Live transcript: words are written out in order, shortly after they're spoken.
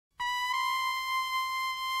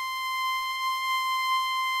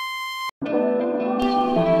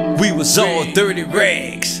was all dirty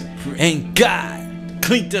rags, and God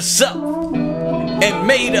cleaned us up and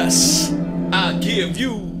made us. I give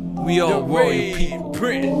you, we all royal people.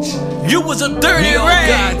 You was a dirty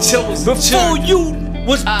rag before you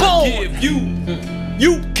was born.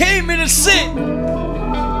 You came in a sin.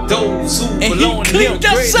 Those who and belong he to him, cleaned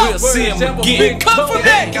us up. we'll see him again. We come from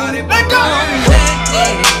that. Let go.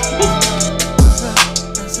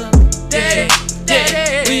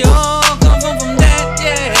 We all come from that.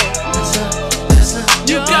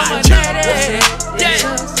 You got it.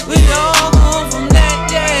 We all come from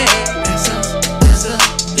that.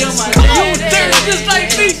 You're my daddy. You dirty just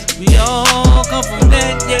like me. We all come from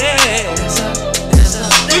that.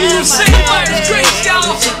 We didn't say nobody's great,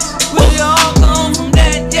 y'all. We all come from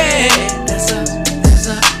that.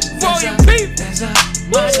 For your people.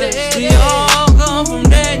 We all come from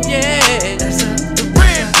that. The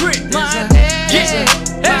Redprint. My dad.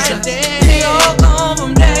 We all come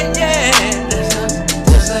from that.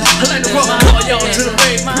 I like to call y'all to the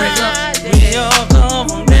Redprint. We all come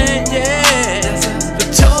from that. The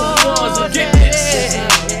chosen ones will get this.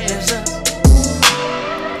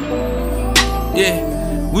 Yeah,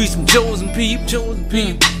 we some chosen people.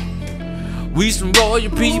 We some royal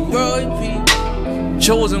people.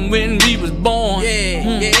 Chosen when we was born.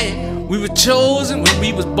 We were chosen when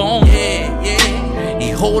we was born. He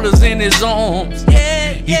hold us in his arms.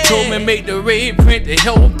 He told me make the Redprint to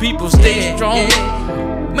help people stay strong.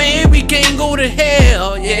 Man, we can't go to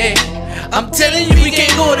hell, I'm telling you, we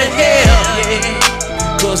can't go to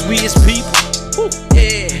hell, cause we is people.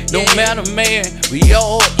 Don't matter, man, we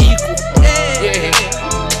all equal.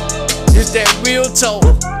 It's that real talk.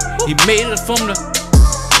 He made us from the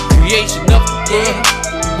creation of the world.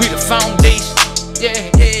 We the foundation.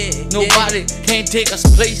 Nobody can't take us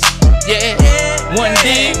place. One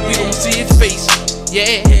day we gon' see his face.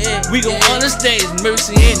 We gon' understand his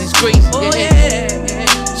mercy and his grace.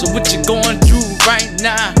 So what you going through right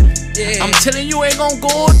now? I'm telling you, ain't gon'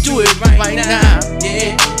 go through it right now.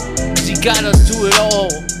 Cause he got us through it all.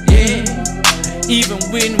 Even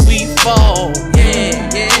when we fall.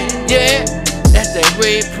 That's that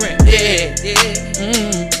Redprint.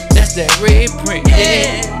 That's that Redprint.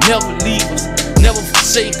 Never leave us, never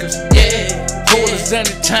forsake us. Hold us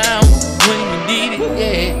anytime when we need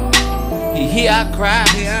it. He hear our cries.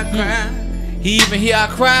 He even hear our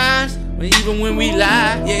cries. Even when we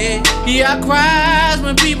lie, he hear our cries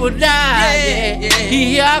when people die,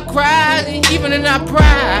 he hear our cries even in our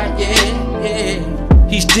pride,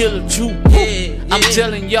 He's still the truth, I'm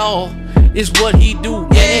telling y'all, it's what he do,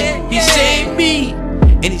 He saved me,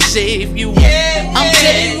 and he saved you, I'm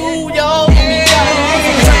telling you, y'all, we got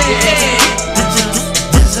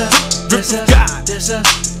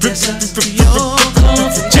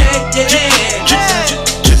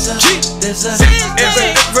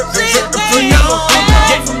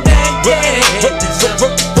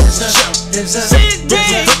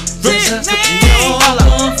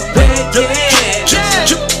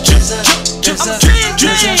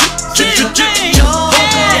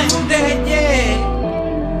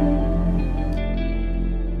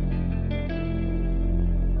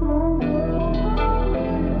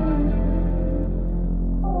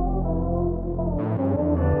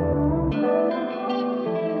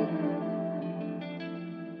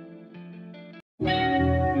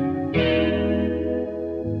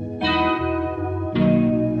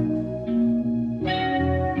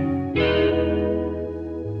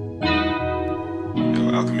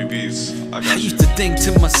I used to think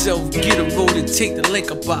to myself, get a road and take the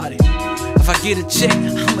link about it. If I get a check,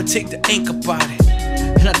 I'ma take the ink about it.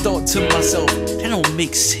 And I thought to myself, that don't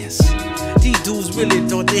make sense. These dudes really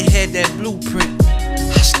thought they had that blueprint.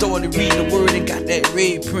 I started reading the word and got that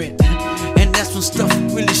Redprint. And that's when stuff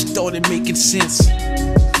really started making sense.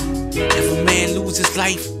 If a man loses his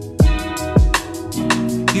life,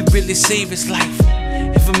 he really saved his life.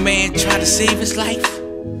 If a man try to save his life,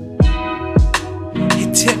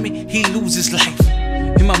 he tell me he lose his life.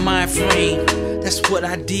 In my mind frame, that's what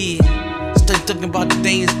I did. Started thinking about the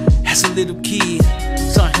things as a little kid.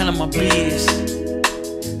 Started handling my biz.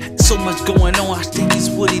 So much going on, I think it's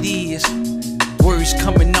what it is. Words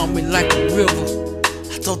coming out me like a river.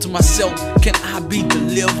 I thought to myself, can I be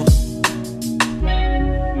delivered?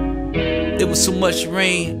 There was so much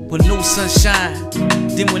rain, but no sunshine.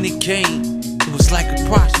 Then when it came, it was like a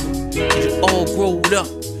prosper. It all growed up.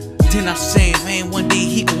 Then I'm saying, man, one day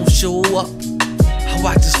he gon' show up. I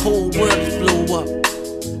watch this whole world just blow up.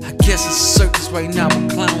 I guess it's a circus right now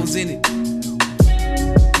with clowns in it.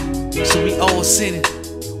 So we all sinning.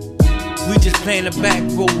 We just playing the back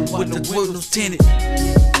road with the word lieutenant.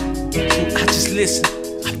 So I just listen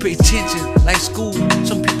I pay attention like school.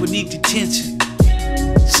 Some people need detention.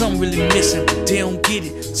 Some really missing, but they don't get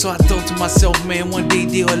it. So I thought to myself, man, one day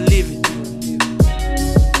they'll live it.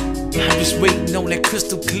 I'm just waiting on that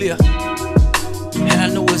crystal clear, and I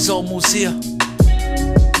know it's almost here.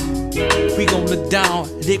 We gon' look down,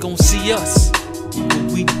 they gon' see us,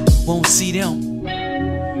 but we won't see them.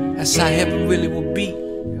 That's how heaven really will be.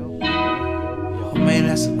 Oh man,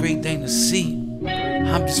 that's a great thing to see.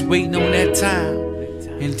 I'm just waiting on that time.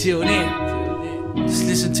 Until then, just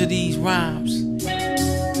listen to these rhymes.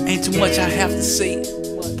 Ain't too much I have to say,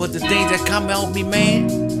 but the things that come out me, man,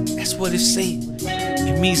 that's what it say.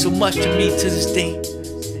 It means so much to me to this day,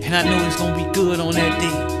 and I know it's gonna be good on that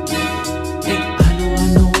day. Hey, I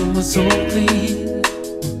know my soul clean.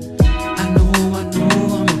 I know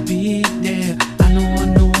I'ma be there. I know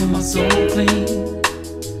my soul clean.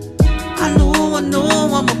 I know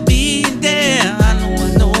I'ma be there. I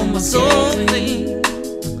know my soul clean.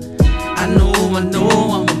 I know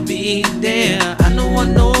I'ma be there. I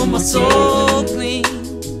know my soul clean.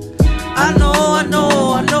 I know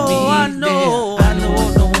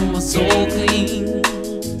my soul clean.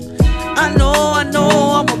 I know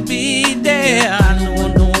I'ma be there. I know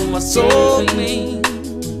my soul clean.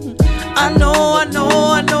 I know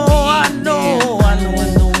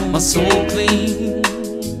my soul clean.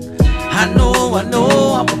 I know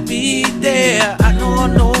I'ma be there. I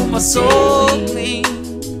know my soul clean.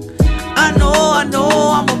 I know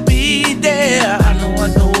I'ma be there. I know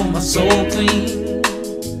my soul clean.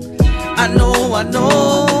 I know,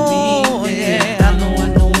 yeah. I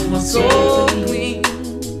know my soul clean.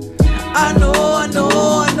 I know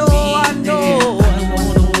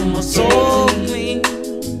my soul clean.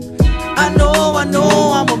 I know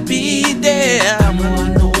I'ma be there. I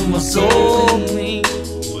know my soul clean.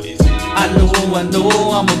 I know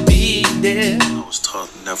I'ma be there. I was taught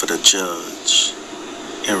never to judge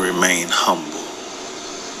and remain humble.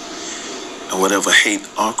 And whatever hate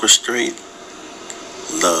orchestrate,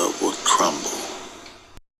 love would crumble.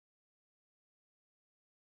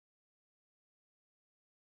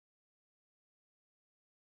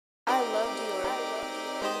 I love Dior.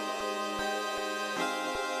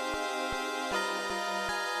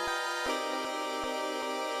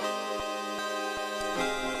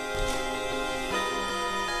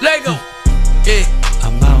 Lego, yeah,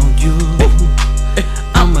 about you.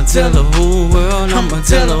 I'ma tell the whole world, I'ma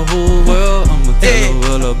tell the whole world, I'ma tell the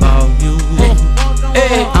world about you.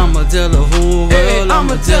 I'ma tell the whole world,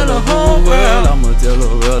 I'ma tell the whole world, I'ma tell the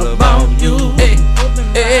world about you.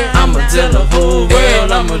 I'ma tell the whole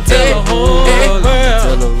world, I'ma tell the whole world, I'ma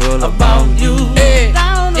tell the world about you.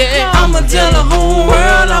 I'ma tell the whole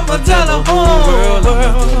world, I'ma tell the whole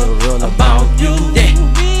world about you.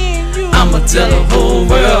 I'ma tell the whole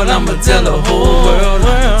world, I'ma tell the whole world,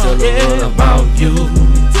 I'ma tell the world about you.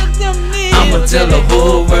 I'ma tell the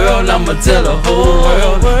whole world, I'ma tell the whole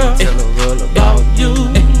world, tell the world about you.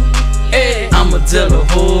 I'ma tell the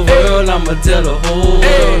whole world, I'ma tell the whole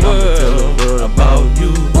world, I'ma tell the world about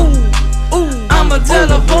you. I'ma tell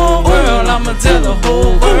the whole world, I'ma tell the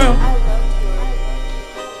whole world.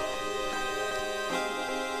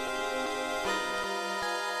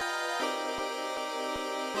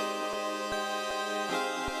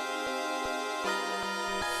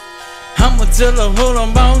 I'ma tell the whole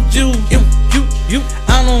about you.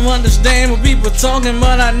 I don't understand what people talking,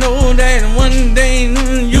 but I know that one day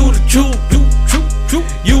you the truth.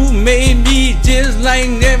 You made me just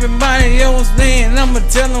like everybody else. Then I'ma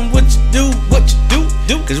tell them what you do.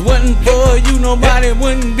 Cause wasn't for you, nobody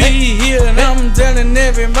wouldn't be here. And I'm telling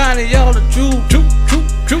everybody all the truth.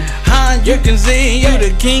 How you can say you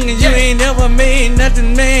the king and you ain't never made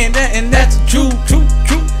nothing, man? That's the truth.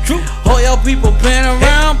 All y'all people playing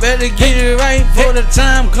around, better get it right before the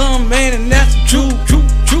time come, man, and that's the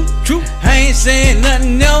truth. I ain't saying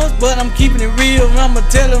nothing else, but I'm keeping it real. I'ma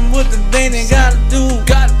tell them what the thing they gotta do.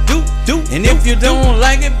 And if you don't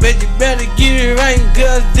like it, bet you better get it right,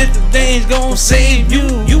 cause this the thing's gonna save you.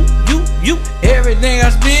 Everything I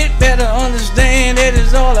spit, better understand that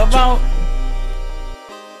it's all about.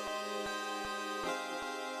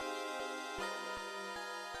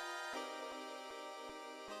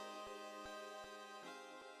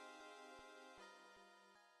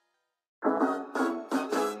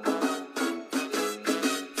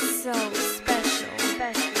 So special.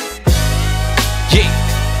 Yeah,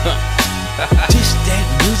 this that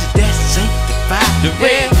music that sanctified. The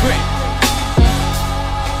Redprint.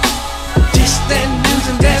 This that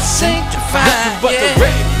music that sanctified. But the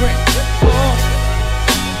Redprint.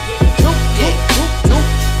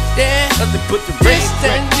 Yeah. Put the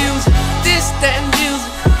Redprint. This that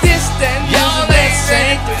music that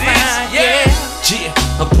sanctified. Yeah.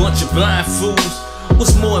 blind fools.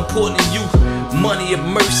 What's more important than you? Money and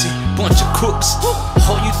mercy, bunch of crooks.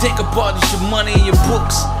 All you think about is your money and your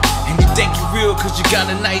books. And you think you're real cause you got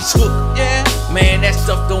a nice hook. Yeah, man, that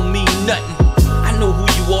stuff don't mean nothing. I know who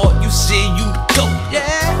you are, you say you the GOAT.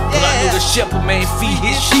 But I know the shepherd man feed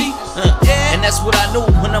his sheep. And that's what I know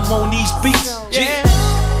when I'm on these beats.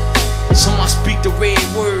 So I speak the red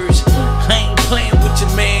words. I ain't playing with you,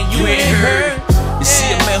 man, you ain't heard. You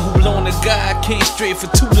see a man who blown a guy can't stray for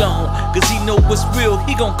too long, cause he know what's real,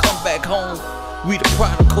 he gon' come back home. We the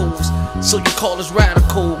prodigals, so you call us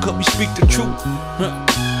radical, cause we speak the truth.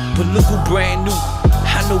 But look who brand new,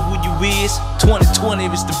 I know who you is. 2020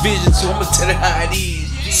 is the vision, so I'ma tell you how it is.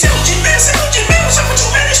 Say OG man, what's up with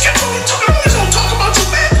you, man? This cat told me talking about this, don't talk about you,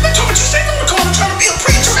 man. They told me you stay on the corner trying to be a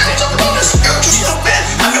preacher, man. Talk about this spiritual stuff, man.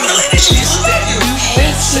 I remember the lady, she used to love you.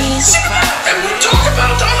 See what we talk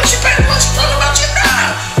about, darling, she paid much fun about you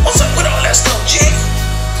now. What's up with all that stuff, G?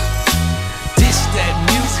 This that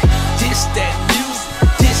music, this that music,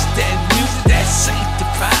 this that music that's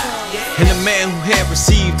sanctified. And the man who had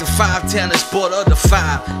received the 5 talents brought other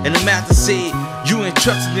 5. And the master said, you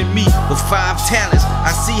entrusted in me with 5 talents.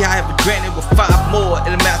 I see I have been granted with 5 more.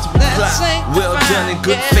 And the master replied, well done and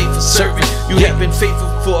good faithful servant. You have been faithful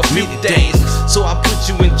for a few days, so I put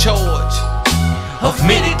you in charge of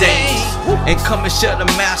many days. And come and share the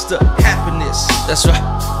master happiness. That's right.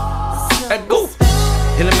 Let go.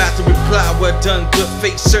 And the master replied, well done, good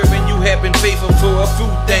faith servant. You have been faithful for a few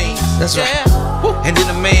days. That's right. And then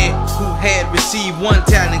the man who had received 1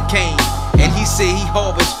 talent came, and he said he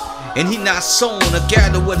harvest, and he not sown or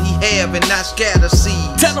gather what he have and not scatter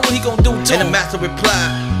seeds. Tell him what he gonna do to him. And the master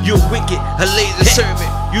replied, you're wicked, a lazy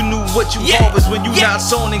servant. You knew what you harvest when you not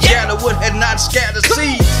sown and gather what had not scattered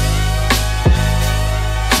seeds.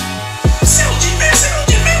 Say OG man,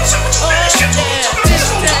 what's up with you, man? This cat told me talking about this,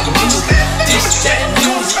 don't talk about you, man. They told me you stay on the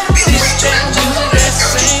corner trying to be a preacher, man. Talk about this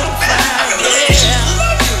spiritual stuff, man. I remember the lady, she used to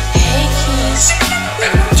love you. See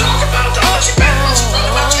what we talk about, darling, she paid much fun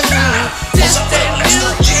about you now. What's up with all that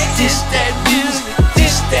stuff, G? This that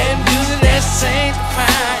music that's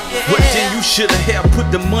sanctified. Well then you should have put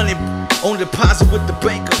the money on deposit with the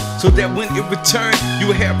banker, so that when it returned, you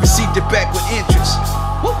would have received it back with interest.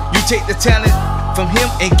 You take the talent from him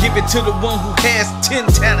and give it to the one who has 10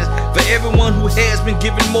 talents. For everyone who has been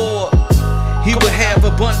given more, he will have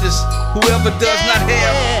abundance. Whoever does not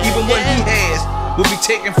have even what he has will be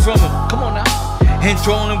taken from him. Come on now. And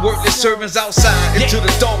thrown in worthless servants outside into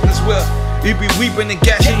the darkness where you be weeping and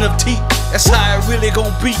gashing of teeth. That's how it really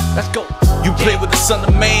gon' be. Let's go. You play with the son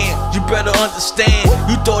of man, you better understand.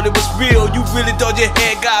 You thought it was real, you really thought you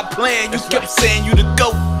had God planned. You kept saying you the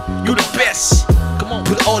GOAT, you the best. Come on,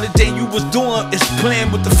 but all the day you was doing is playing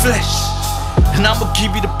with the flesh. And I'ma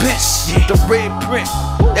give you the best, the Redprint,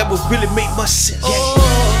 that would really make much sense.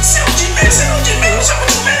 Say OG man, what's up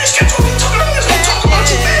with you, man? This cat told me talking about this, don't talk about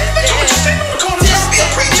you, man. They told me you stay on the corner trying to be a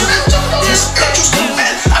preacher, man. Talk about this spiritual stuff,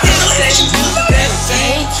 man. I remember the lady, she used to love you.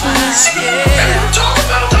 See what we talk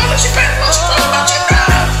about, darling, she paid much fun about you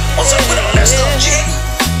now. What's up with all that stuff, G?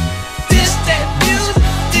 This that music,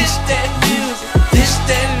 this that music, this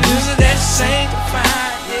that music that's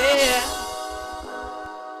sanctified, yeah.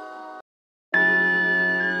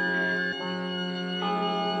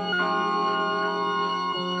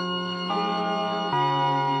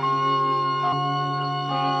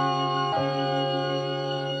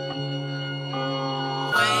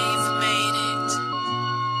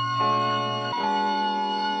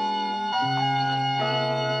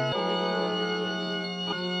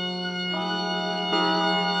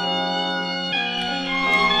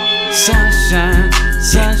 Sunshine,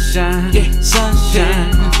 sunshine,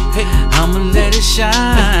 sunshine. Hey, I'ma let it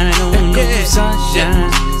shine on you.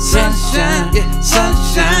 Sunshine, sunshine,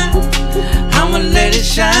 sunshine. I'ma let it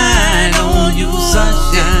shine on you.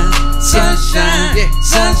 Sunshine, sunshine,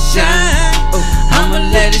 sunshine. I'ma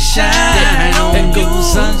let it shine on you.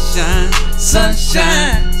 Sunshine,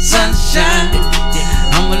 sunshine, sunshine.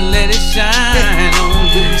 I'ma let it shine on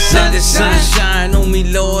you. Let the sunshine on me,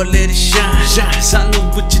 Lord, let it shine. I know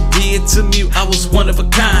what you did to me, I was one of a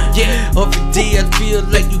kind. Every day I feel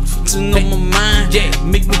like you putting on my mind.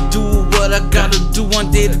 Make me do what I gotta do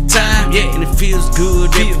one day at a time. And it feels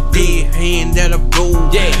good every day, hand that I roll.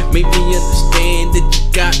 Make me understand that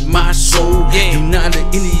you got my soul. You not an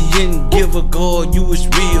Indian giver, God, you was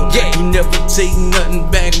real. You never take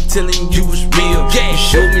nothing back, I'm telling you it's real. You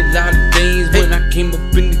showed me a lot of things when I came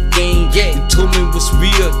up in the game. You told me what's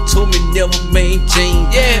real, told me never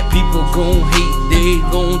maintain. People gon' hate, they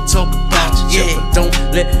gon' talk about you. But don't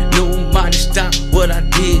let nobody stop what I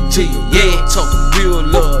did to you. Talk real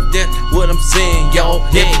love, that what I'm saying, y'all.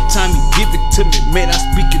 Every time you give it to me, man, I'm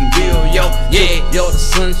speaking real, yo. Yo, the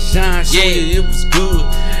sunshine, show you it was good.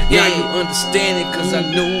 Now you understand it, cause I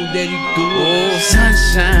know that you good. Oh,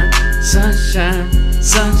 sunshine, sunshine,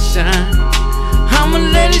 sunshine. I'ma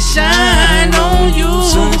let it shine on you.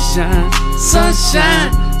 Sunshine,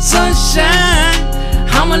 sunshine, sunshine.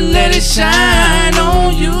 I'ma let it shine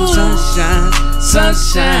on you. Sunshine,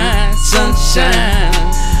 sunshine, sunshine.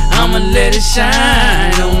 I'ma let it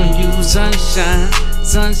shine on you. Sunshine,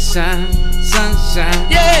 sunshine,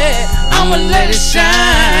 sunshine. Yeah, I'ma let it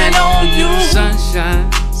shine on you.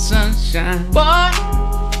 Sunshine, sunshine. Boy,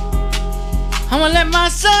 I'ma let my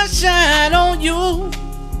sunshine on you.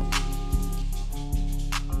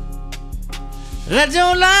 Let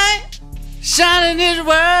your light shine in this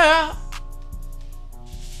world.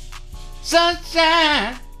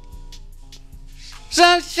 Sunshine,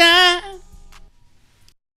 sunshine.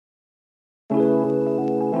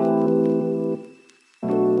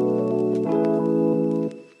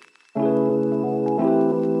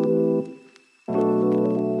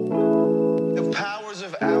 The powers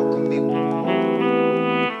of alchemy.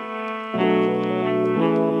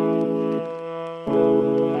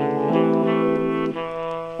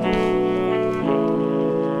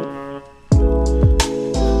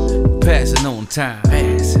 Passing on time,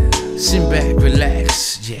 sit back,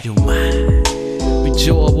 relax, your mind.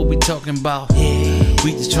 Enjoy what we talking about.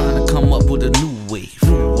 We just trying to come up with a new way.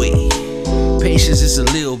 Patience is a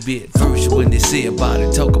little bit first when they say about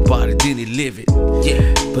it, talk about it, then they live it.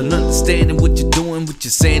 But understanding what you're doing, what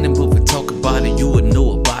you're saying, and when we talk about it, you will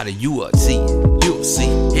know about it. You will see it. You'll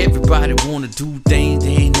see. Everybody wanna do things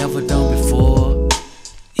they ain't never done before.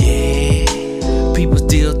 People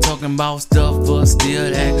still talking about stuff, but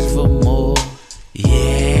still asking for more.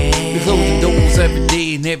 We close the doors every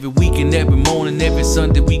day and every week and every morning, every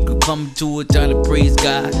Sunday we could come to it, trying to praise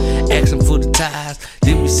God, asking for the tithes.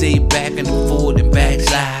 Then we say back and forth and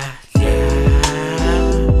backslide.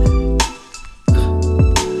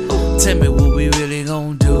 Tell me what we really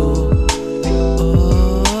gonna do.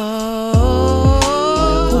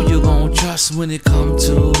 Who you gonna trust when it come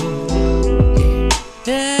to?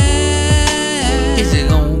 Is it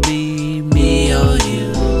gonna be me or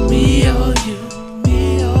you? Me or you?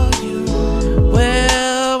 Me or you?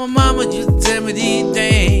 Well, my mama used to tell me these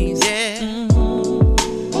things,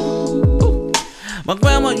 My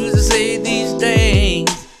grandma used to say these things.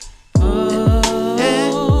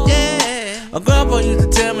 My grandpa used to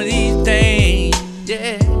tell me these things.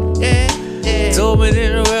 Told me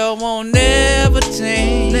that the world won't never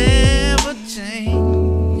change. Never change.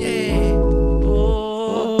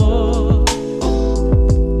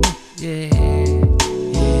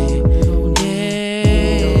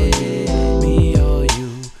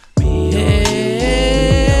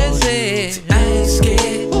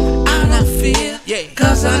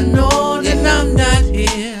 Cause I know that I'm not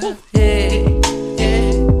here.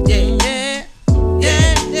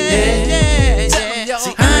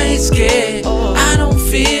 See, I ain't scared, I don't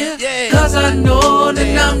fear. Cause I know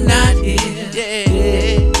that I'm not here.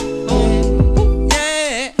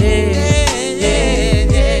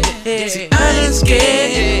 See, I ain't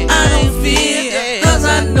scared, I don't fear. Cause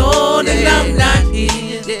I know that I'm not here.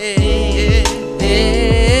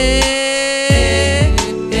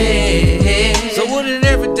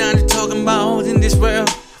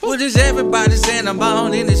 What is everybody saying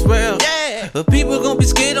about in this world? But people gonna be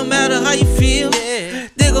scared no matter how you feel.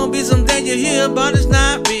 There gonna be something you hear about it's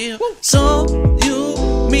not real. So you,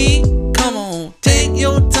 me, come on, take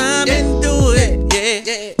your time and do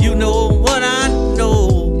it. You know what I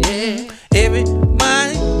know.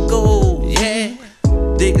 Everybody go.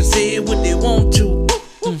 They can say what they want to,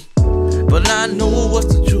 but I know what's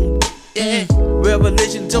the truth.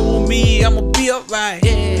 Revelation told me I'ma be alright.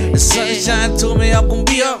 The sunshine told me I'm gonna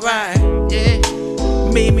be alright.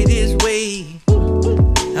 Made me this way.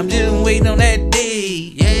 I'm just waiting on that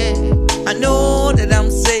day. I know that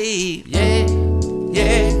I'm saved.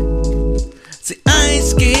 See, I ain't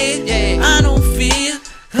scared. I don't fear.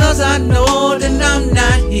 Cause I know that I'm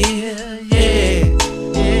not here.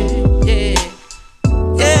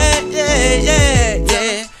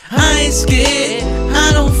 I ain't scared.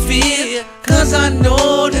 I don't fear. Cause I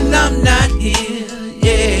know that I'm not here.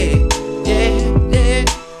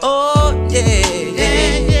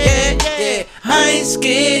 I ain't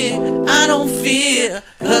scared, I don't fear.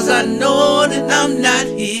 Cause I know that I'm not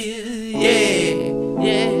here.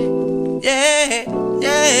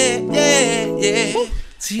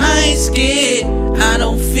 See, I ain't scared, I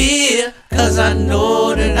don't fear. Cause I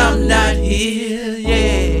know that I'm not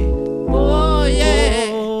here. Oh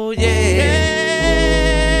yeah. Ooh,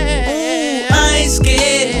 I ain't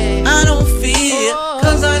scared, I don't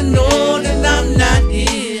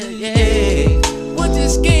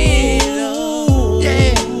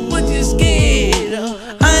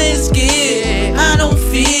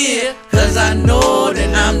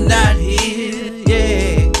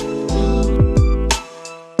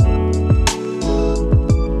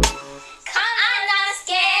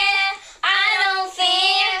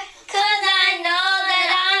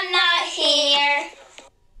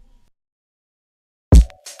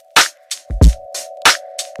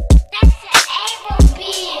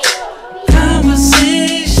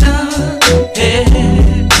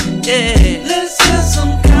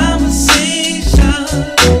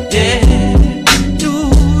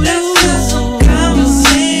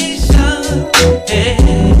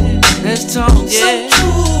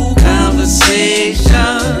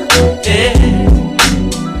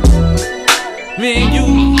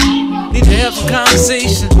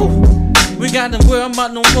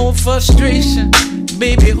about no more frustration.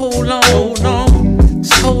 Baby, hold on, hold on.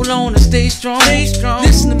 Just hold on and stay strong.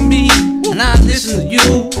 Listen to me, and I listen to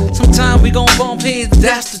you. Sometime we gon' bump heads,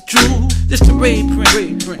 that's the truth. This the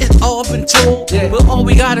Redprint, it's all been told. But all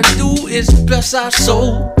we gotta do is bless our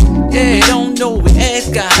soul. Yeah, we don't know, we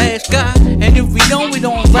ask God. And if we don't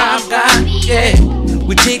rob God. Yeah,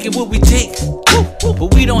 we taking what we take,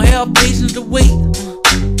 but we don't have patience to wait.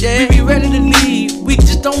 Yeah, we be ready to leave, we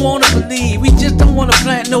just don't wanna believe. We just don't wanna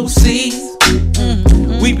plant no seeds.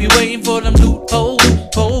 We be waiting for them loopholes.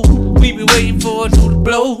 We be waiting for it to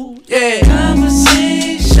blow. Yeah,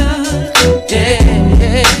 conversation.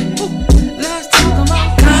 Yeah, let's talk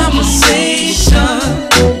about conversation.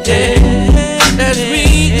 Yeah, let's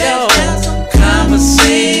read your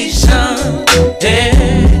conversation. Yeah,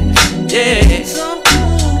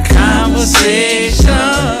 conversation.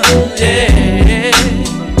 Yeah,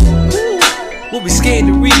 we'll be scared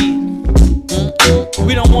to read.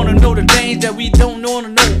 We don't wanna know the things that we don't wanna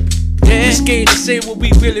know. Yeah, we're scared to say what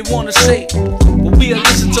we really wanna say, but we'll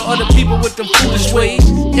listen to other people with them foolish ways.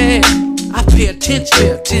 Yeah, I pay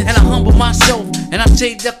attention, and I humble myself, and I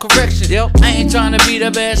take the correction. I ain't trying to be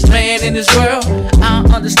the best man in this world. I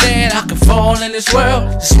understand I can fall in this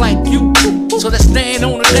world just like you. So let's stand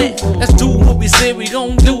on the thing. Let's do what we say we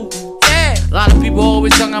gon' do. Yeah, a lot of people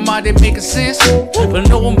always talking about they making sense, but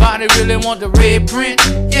nobody really want the Redprint.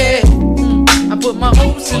 Yeah, I put my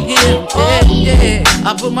hopes in him. Yeah,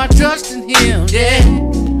 I put my trust in him. Yeah,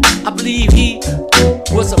 I believe he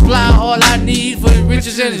will supply all I need for his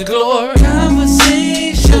riches and his glory.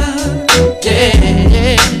 Conversation.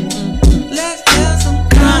 Yeah, let's have some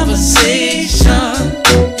conversation.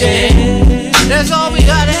 Yeah, that's all we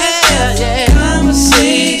gotta have. Yeah,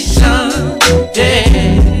 conversation.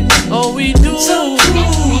 Yeah, all we do.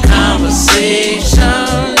 Conversation.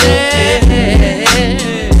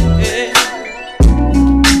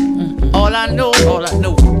 All I know,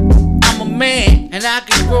 I'm a man and I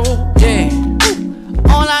can grow. Yeah,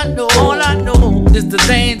 all I know is the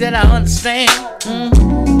thing that I understand.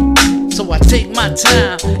 So I take my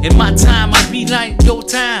time, and my time might be like your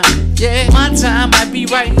time. Yeah, my time might be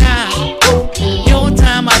right now. Your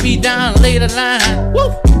time might be down later line.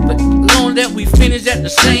 But long that we finish at the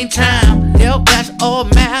same time. Yep, that's all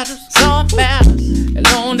matters. All matters. And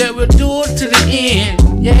long that we'll do it to the end.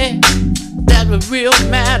 Yeah, that's what real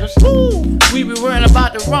matters. We be worrying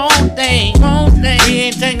about the wrong thing. We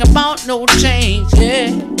ain't thinking about no change.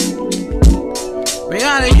 Yeah, we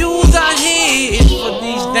gotta use our heads for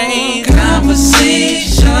these things.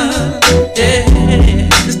 Conversation. Yeah,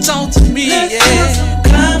 just talk to me. Yeah,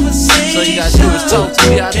 conversation. So you gotta do is talk to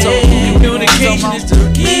me. I told you communication is the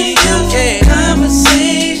key. Yeah,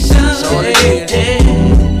 conversation. That's all it is.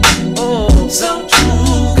 Oh, some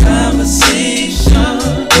true conversation.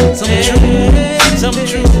 Some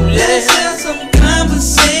true, yeah. Let's have some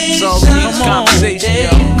conversation. So come on, conversation,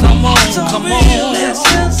 y'all. Come on. Let's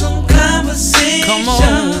have some conversation. Come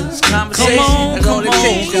on, it's conversation. That's all it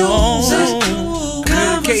takes, y'all.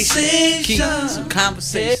 Communication, keep some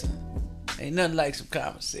conversation. Ain't nothing like some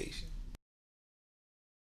conversation.